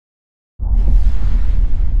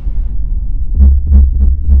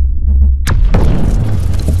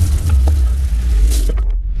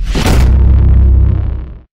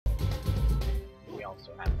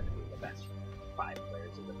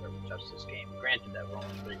granted that we're only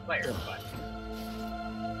 3 players, but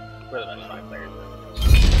we're the best 5 players.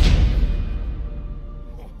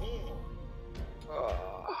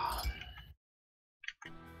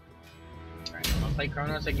 Alright, wanna play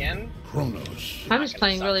Chronos again? Chronos. I'm just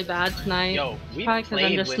playing really bad tonight. Yo, we Probably 'cause I'm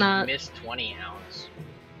played just with not- Miss 20 ounce.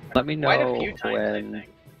 Let me Quite a know few times, when. I think.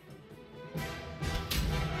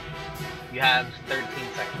 You have 13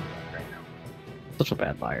 seconds left right now. Such a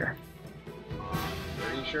bad liar.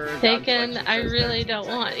 Pretty sure. Taken, Dog I Selection really says don't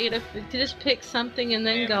 13 want you to just pick something and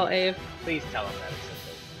then go, Ave. Please tell him that it's just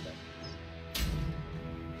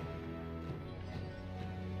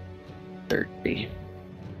 30.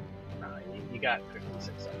 you got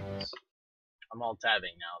 56 seconds. I'm all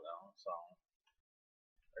tabbing now though, so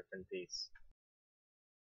rip in peace.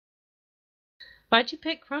 Why'd you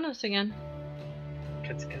pick Chronos again?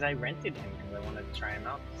 Cause I rented him because I wanted to try him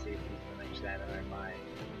out to see if he's the next that I buy. I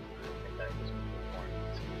think that was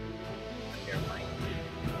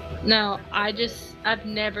before. No, I've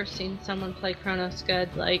never seen someone play Chronos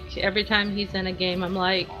good. Like, every time he's in a game, I'm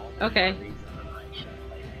like, okay.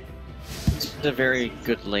 He's a very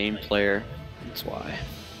good lane player. That's why.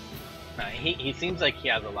 He seems like he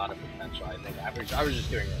has a lot of potential. I think I was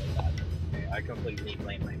just doing really bad. I completely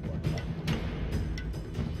blamed my board.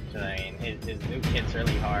 I mean, his new kit's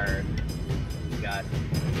really hard. He's got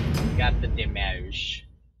the damage.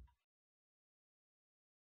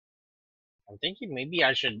 I'm thinking maybe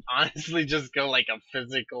I should honestly just go like a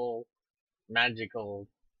physical, magical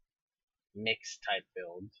mix type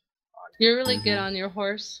build. You're really good on your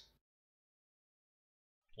horse.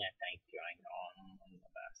 Yeah, thank you. I know I'm the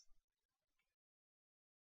best.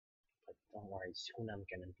 But don't worry, soon I'm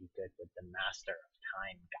gonna be good with the Master of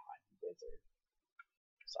Time God Wizard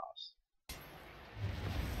sauce.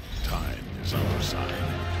 Time is on our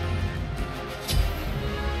side.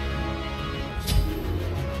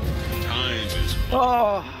 Time is.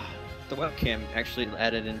 Oh, the webcam actually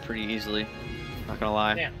added in pretty easily. Not gonna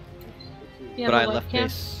lie. Damn. You But have I a left webcam?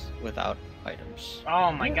 base without items.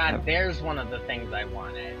 Oh my god, there's one of the things I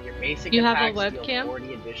wanted. Your basic You have a attacks deal webcam?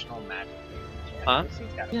 40 additional magic. Huh?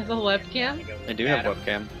 Got You have a webcam? I do have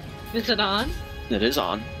webcam. Is it on? It is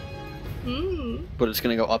on, Hmm. but it's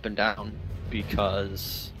gonna go up and down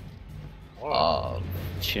because of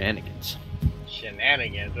shenanigans.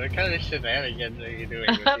 Shenanigans? What kind of shenanigans are you doing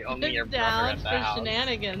with Up only your and brother down at the for house?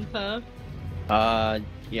 shenanigans, huh?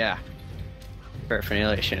 Yeah.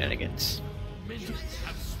 Paraphernalia shenanigans. It's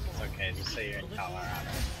okay, just say you're in Colorado.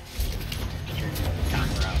 You're in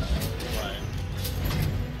Colorado. What?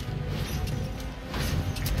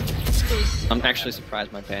 I'm actually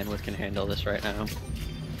surprised my bandwidth can handle this right now.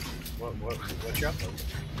 What's your upload?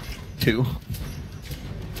 2.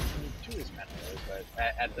 2 is kind of low,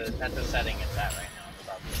 but at the setting it's at right now, it's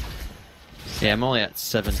about Yeah, I'm only at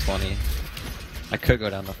 720. I could go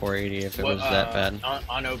down to 480 if it was that bad.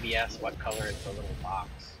 On OBS, what color is the little box?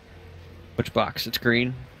 Which box? It's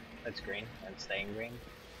green. It's green and staying green.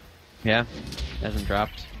 Yeah, hasn't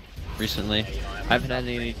dropped recently. Yeah, you don't have I haven't had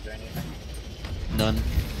any. frames or anything? None.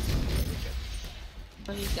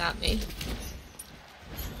 Oh, you got me.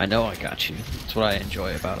 I know I got you. That's what I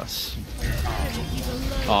enjoy about us.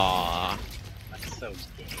 Aww. That's so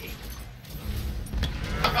gay.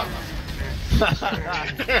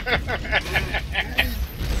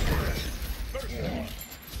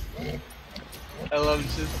 I love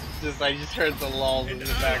just I just heard the lulls in the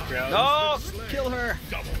background. No! Kill her!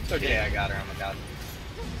 It's okay, I got her, oh my god.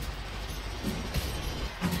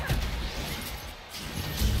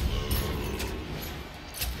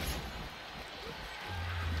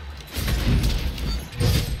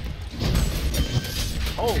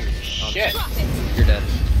 Holy shit! You're dead.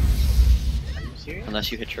 Are you serious?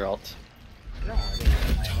 Unless you hit your ult. No, I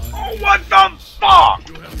didn't. Oh, what the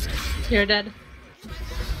fuck?! You're dead.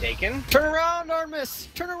 Taken? Turn around, Artemis!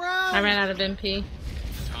 Turn around! I ran out of MP.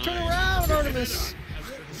 Turn around, Artemis!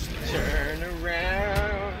 Turn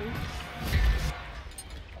around.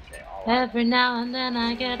 Okay, all Every now and then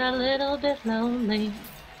I get a little bit lonely.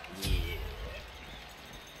 Yeah.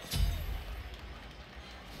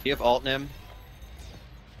 Do you have alt Nim?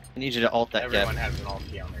 I need you to alt that Everyone gap. has an alt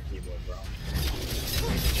key on their keyboard, bro.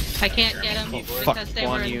 I can't get him Oh, Fuck because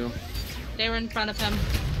on you. they were in front of him.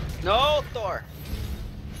 No, Thor!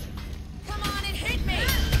 Come on and hit me!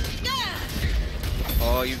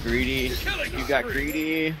 Oh, you greedy. You got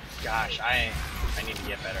greedy. Gosh, I need to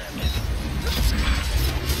get better at this.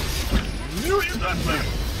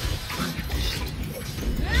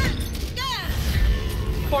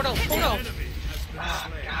 Portal, portal!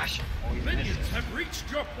 Oh, gosh. Oh, you missed it. Minions have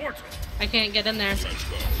reached your portal. I can't get in there. Is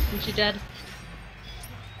she dead?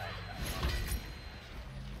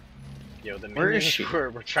 Yo, the Where is minions she?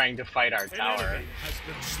 were trying to fight our An tower. enemy has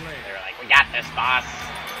been slain. They were like, we got this, boss.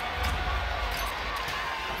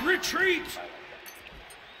 Retreat!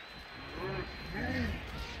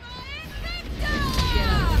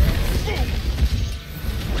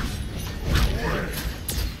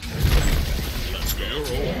 Let's go.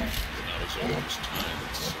 Now is almost time.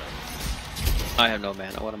 I have no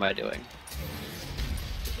mana. What am I doing?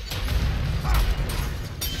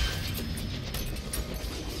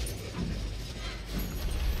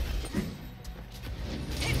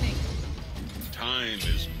 Time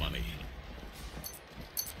is money.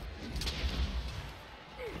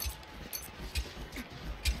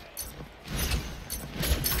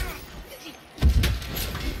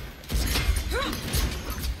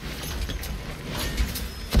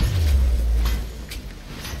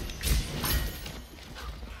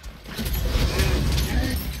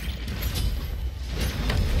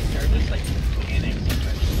 They're just like panic.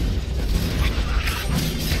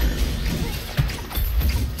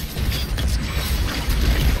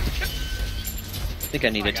 I think I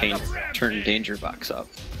need to turn DangerBox up.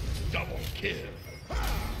 Double kill.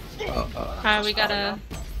 Alright, we gotta.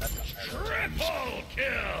 Triple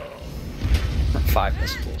kill. Not 5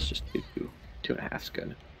 decibels, just 2. 2.5 is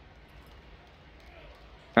good.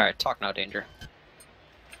 Alright, talk now, Danger.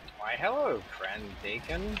 Why, hello, friend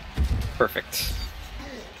Bacon. Perfect.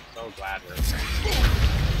 So glad we're friends.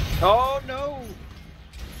 Oh no!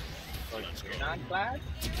 Look, you're not glad?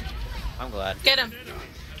 I'm glad. Get him!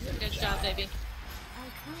 Good job, baby.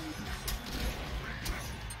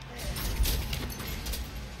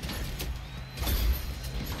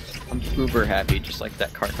 I'm uber happy, just like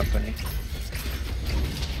that car company.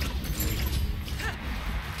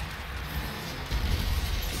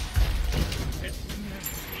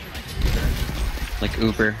 Like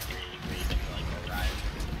Uber.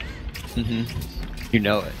 You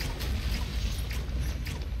know it.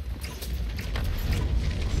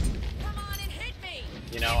 Come on and hit me.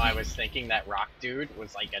 You know, I was thinking that rock dude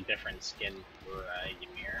was like a different skin for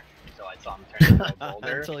Ymir until I saw him turn into a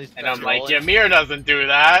boulder. Until he And I'm started like, rolling. Ymir doesn't do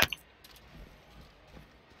that!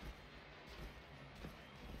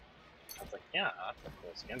 I was like, yeah, that's a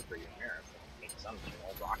cool skin for Ymir. So it makes sense, you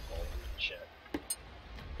know, rock roll and shit.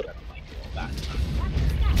 But I'm like, well, that's not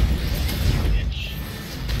bitch.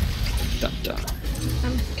 Dun, dun.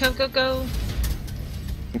 Go, go, go.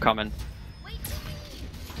 I'm coming.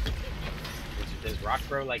 Does rock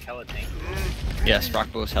bro like hella tanky? Yes,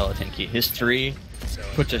 Rockbow's hella tanky. His 3 So,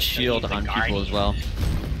 puts a so shield he's a on people as guardian. well.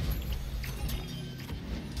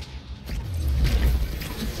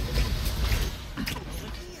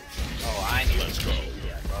 Oh, I need Let's go.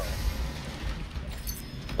 Yeah, bro.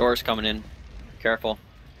 Door's coming in. Careful.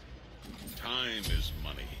 Time is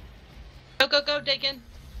money. Go, go, go, Dakin.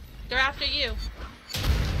 They're after you.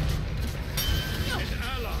 An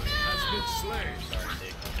ally has been slain. Sorry,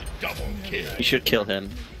 Dick. Double kill. You should kill him.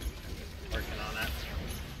 Working on it.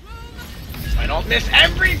 I don't miss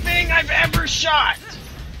everything I've ever shot!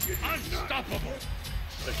 Unstoppable.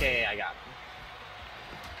 It's okay, I got him.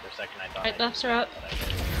 For a second I thought Right, I lefts are up.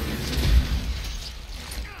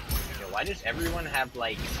 Yo, why does everyone have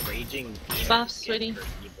like raging demon Buffs, skin sweetie. for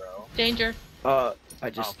me, bro? Danger. I Oh,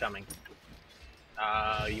 just... coming.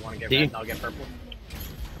 You wanna get Do red you- and I'll get purple?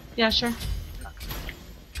 Yeah, sure.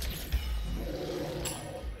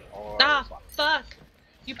 Or Ah, swap. fuck.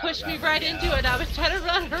 You pushed me that right one, into yeah. it. I was trying to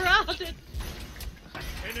run around it.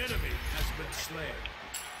 An enemy has been slain.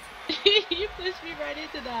 You pushed me right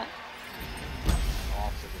into that.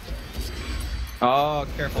 Oh,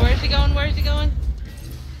 careful. Where's he going? Where's he going?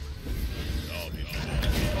 Not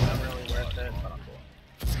really worth it, but I'm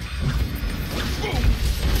cool.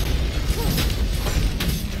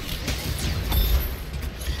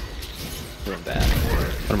 Doing bad.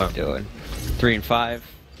 What am I doing? 3 and 5.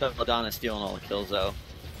 Madonna's stealing all the kills though.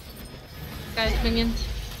 Guys, minions.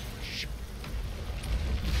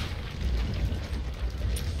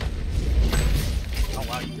 Oh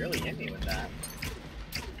wow, you really hit me with that.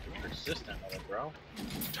 Persistent with it, bro.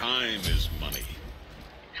 Time is money.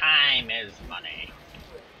 Time is money.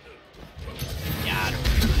 Yeah.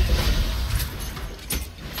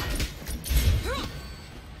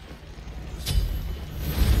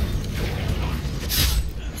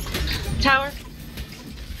 Tower.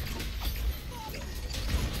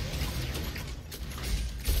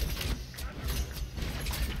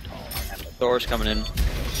 Thor's coming in. An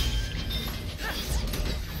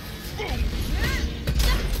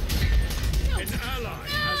ally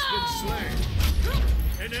has been slain.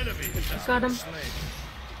 An enemy has Got been him. slain.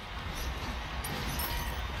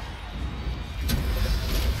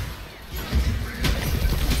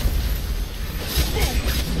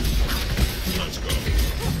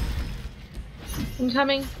 I'm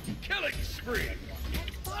coming. Killing spree.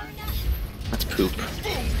 That's poop.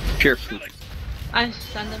 Pure poop. I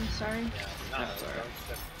stunned him, sorry. No, That's alright.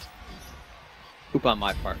 that's- Poop on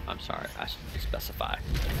my part. I'm sorry. I should specify.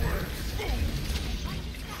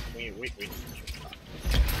 we.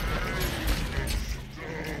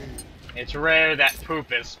 It's rare that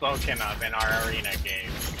poop is spoken of in our arena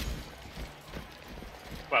games.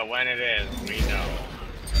 But when it is, we know.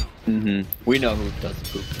 Mm-hmm. We know who does the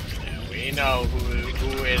poop. Yeah, we know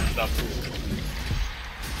who is the poop.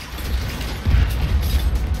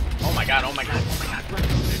 Oh my god, oh my god, oh my god.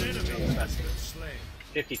 An enemy has been slain.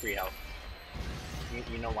 53 health.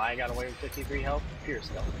 You know why I got away with 53 health? Pure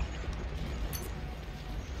stealth.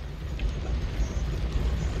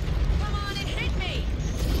 Come on and hit me.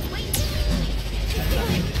 Wait.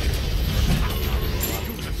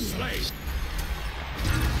 You have slain.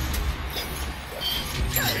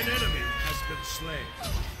 An enemy has been slain.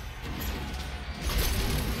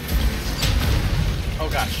 Oh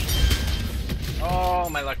gosh. Oh,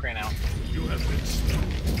 my luck ran out. You have been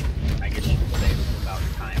slain. I guess you could say it was about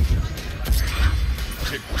time.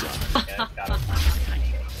 Tick-tock. Yeah, got it.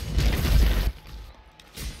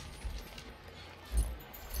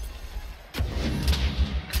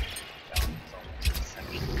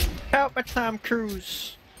 Help my Tom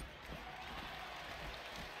Cruise.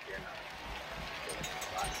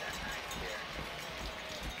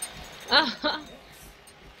 Are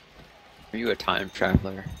you a time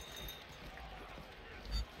traveler?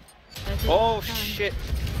 Oh shit!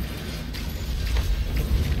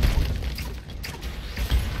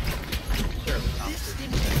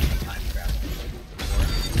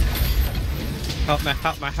 Help me,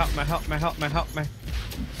 help me, help me, help me, help me, help me.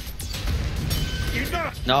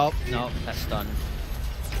 Enough. Nope, nope, that's done.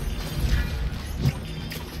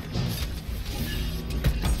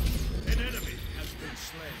 An enemy has been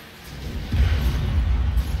slain.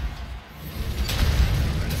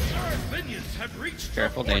 Our minions have reached.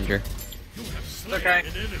 Careful, danger. You have slain okay. an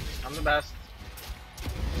enemy. I'm the best.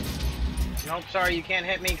 Nope, sorry, you can't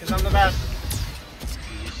hit me because I'm the best.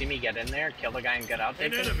 You see me get in there, kill the guy, and get out there?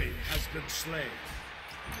 An enemy has been slain.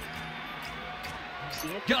 See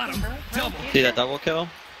it? Got him. Double. See that double kill?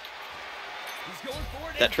 He's going for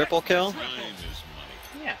it. That triple kill? Triple.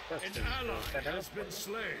 Yeah, that's An good. ally That has hurts. been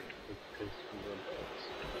slain. Because we were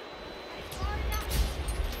both.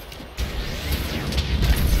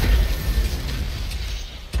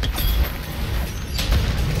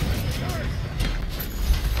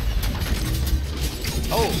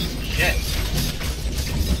 Oh, shit.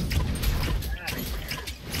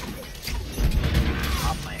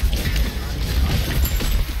 Off my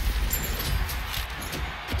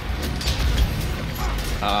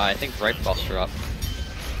I think right buster up.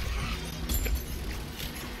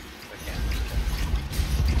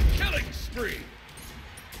 Killing spree.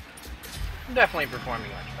 I'm definitely performing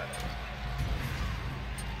much better.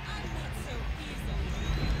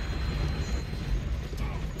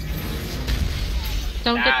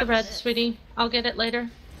 Don't get the red, That's- sweetie. I'll get it later.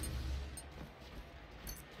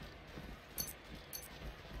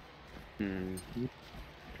 Hmm.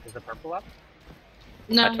 Is the purple up?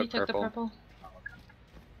 No, I he took took the purple. purple. Oh, okay.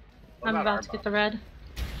 What I'm our about to get the red.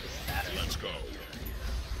 status? Let's go.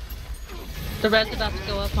 The red's about to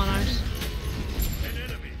go up on ours. An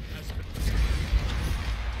enemy has been.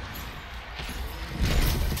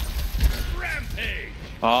 Rampage.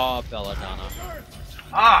 Oh, Belladonna.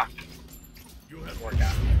 Ah! You have Work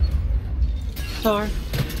out. Thor. an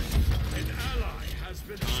ally has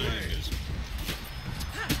been slain.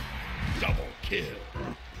 Double kill.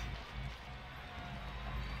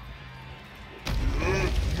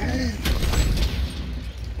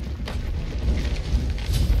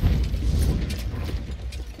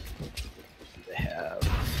 They have.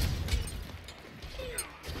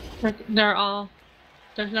 They're all.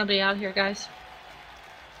 There's nobody out here, guys.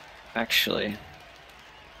 Actually,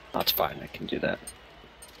 that's fine. I can do that.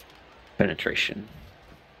 Penetration.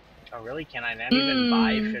 Oh, really? Can I not even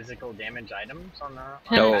buy Mm. physical damage items on the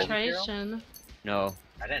No. battlefield? Penetration. No.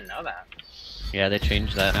 I didn't know that. Yeah, they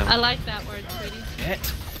changed that I now. like that word, sweetie. Shit.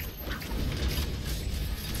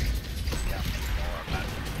 Yeah, more about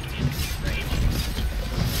range.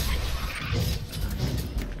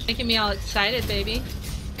 Making me all excited, baby.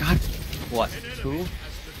 God. What? An enemy Who? has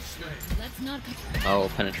been slain. Let's not. Oh,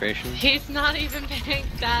 penetration. He's not even paying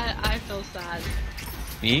that. I feel sad.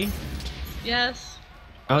 Me? Yes.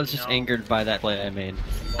 I was just No. angered by that play I made.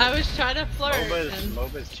 I was trying to flirt. and-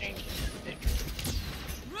 MOBA's changing.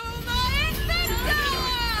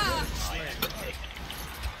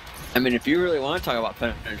 I mean, if you really want to talk about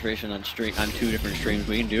penetration on two different streams,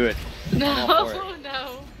 we can do it. I'm all for it. No,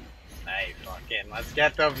 no. Hey, fuck talking. Let's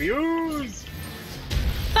get the views.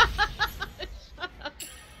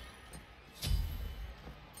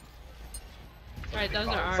 Right, those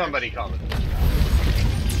are ours. Somebody call it.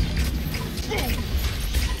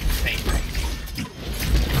 Thank you.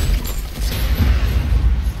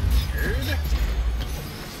 Nerd.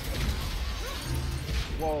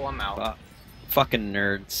 Whoa, I'm out. Fucking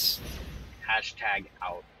nerds. Hashtag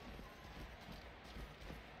out.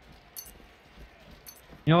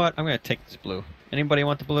 You know what? I'm gonna take this blue. Anybody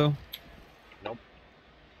want the blue? Nope.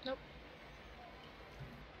 Nope.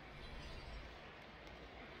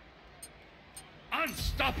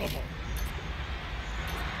 Unstoppable.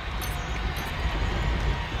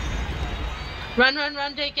 Run, run,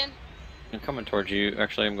 run, Dakin. I'm coming towards you.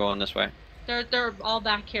 Actually, I'm going this way. They're all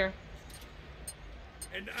back here.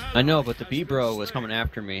 I know, but the B-bro was coming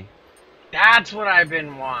after me. That's what I've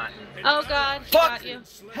been wanting. Oh God, Fuck got you.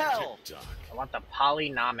 Hell! I want the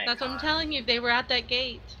polynomic. That's what I'm telling you. They were at that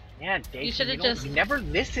gate. Yeah, Dakin. You should've don't- just- You never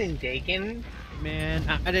listen, Dakin. Man,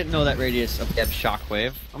 I didn't know that radius of Deb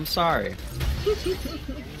shockwave. I'm sorry.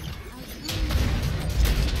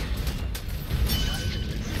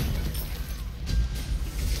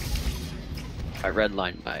 I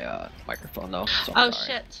redlined my microphone though. So I'm Oh sorry.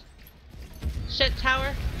 shit. Shit,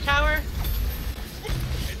 tower. Tower.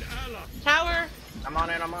 Tower. I'm on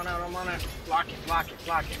it, I'm on it, I'm on it. Block it, block it,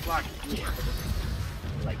 block it, block it. Yeah.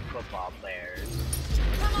 Like football players.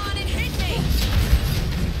 Come on and hit me!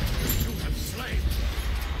 You have slain.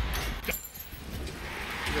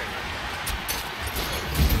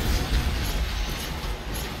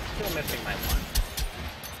 Still missing my one.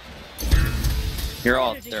 You're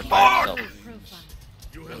all there by yourself.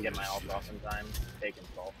 You Didn't get my ult off in time. Taking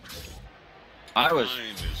fault. I was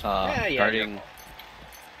Yeah, guarding. your fault.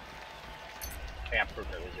 Yeah, proof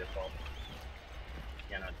it was your fault.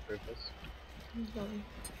 Yeah, no, proof this.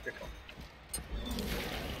 Your fault.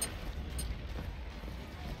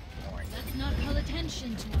 Don't worry. Let's not call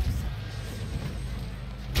attention to ourselves.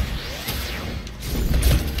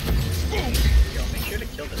 Yo, make sure to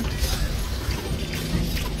kill this guy.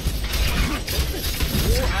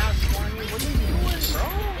 Cool ass one. What are you doing, bro?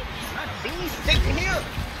 I'm not seeing you sitting here.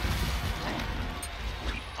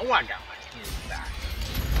 Oh, I got my team back.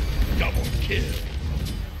 double kill.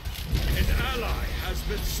 An ally has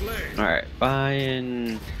been slain. Alright,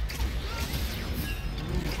 buying.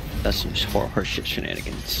 That's some horse shit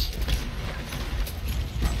shenanigans.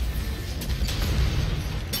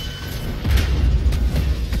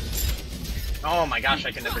 Oh my gosh,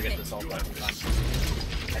 I can never get this ult off in time.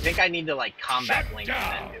 I think I need to like combat Shut link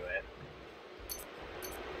down. and then do it.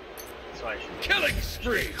 That's what I should do. Killing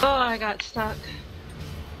spree. Oh, I got stuck.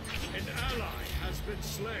 An ally has been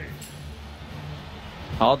slain.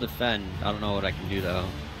 I'll defend. I don't know what I can do though.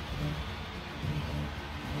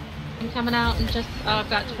 I'm coming out and just. Oh, I've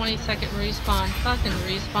got 20-second respawn. Fucking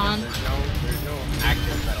respawn. There's no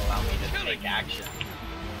actions that allow me to take action.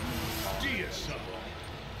 Deicide.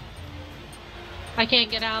 I can't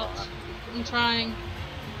get out. I'm trying.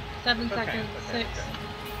 7 It's okay, seconds. it's okay, 6. it's okay.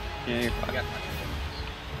 Yeah, you're I fine. got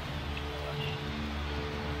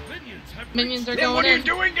Minions have Minions are reached- going what are you in.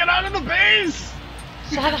 doing? Get out of the base!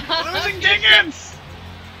 Shut up. Losing tickets!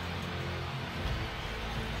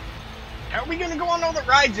 How are we gonna go on all the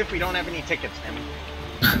rides if we don't have any tickets, Tim?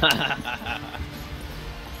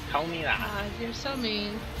 Tell me that. God, you're so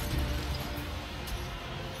mean.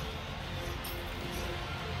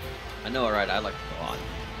 I know a ride I'd like to go on.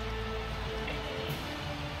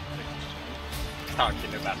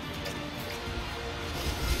 Talking about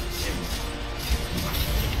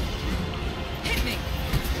Hit me!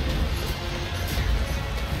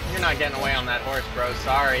 You're not getting away on that horse, bro.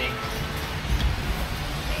 Sorry.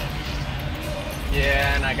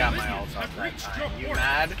 Yeah, and I got my ult off that time. You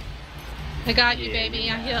mad? I got you, baby.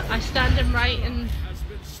 I stunned him right and. Has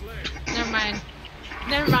been slain. Never mind.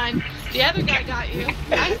 Never mind. The other guy got you.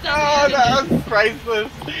 I stunned Oh, the other that was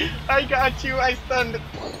priceless. I got you. I stunned.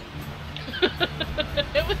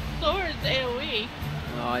 It was Thor's AoE.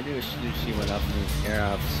 No, I knew she went up and moved here.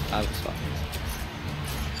 I was fucking.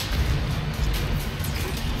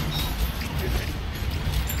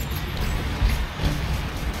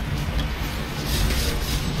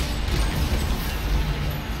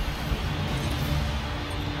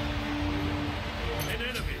 An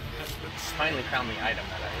enemy has been slain. Finally found the item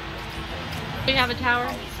that I. We have a tower.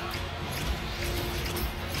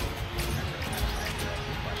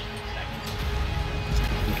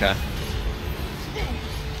 Okay.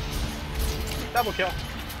 Double kill.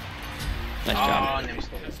 Nice Oh, job. Nim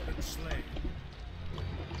stole Has it. been slain.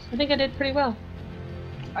 I think I did pretty well.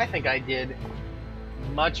 I think I did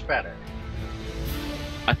much better.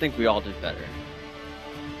 I think we all did better.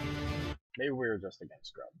 Maybe we were just against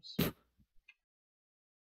scrubs.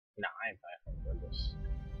 Nah, I think we're just...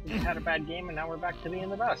 We had a bad game and now we're back to being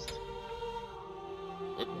the best.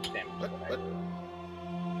 Damage did I do?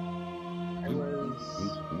 I was...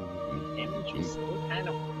 Damage was still kind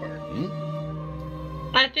of poor.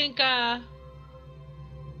 I think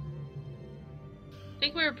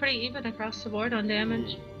we were pretty even across the board on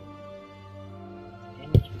damage.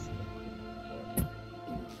 Damage was still pretty poor.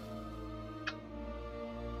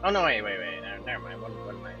 Oh no, wait. Never mind. What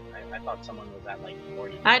am I thought someone was at like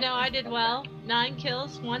 40. I know, I did well. 9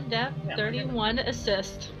 kills, 1 death, Yeah, 31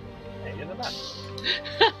 assists. Yeah, you're the best.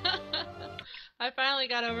 I finally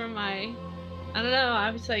got over my... I don't know,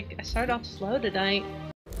 I was like, I started off slow tonight.